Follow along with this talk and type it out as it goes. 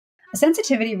A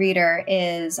sensitivity reader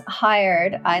is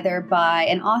hired either by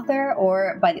an author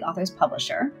or by the author's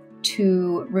publisher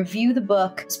to review the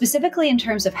book, specifically in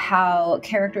terms of how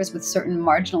characters with certain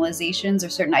marginalizations or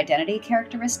certain identity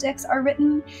characteristics are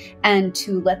written, and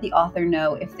to let the author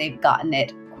know if they've gotten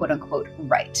it, quote unquote,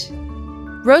 right.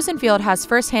 Rosenfield has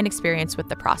firsthand experience with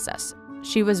the process.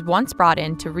 She was once brought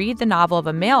in to read the novel of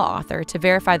a male author to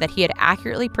verify that he had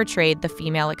accurately portrayed the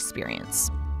female experience.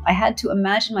 I had to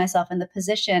imagine myself in the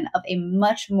position of a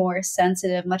much more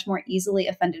sensitive, much more easily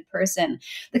offended person,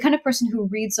 the kind of person who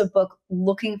reads a book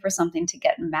looking for something to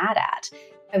get mad at.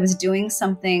 I was doing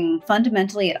something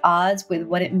fundamentally at odds with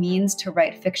what it means to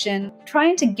write fiction,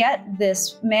 trying to get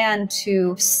this man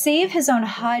to save his own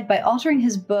hide by altering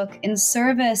his book in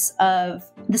service of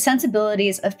the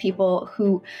sensibilities of people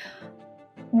who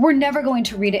were never going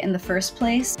to read it in the first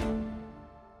place.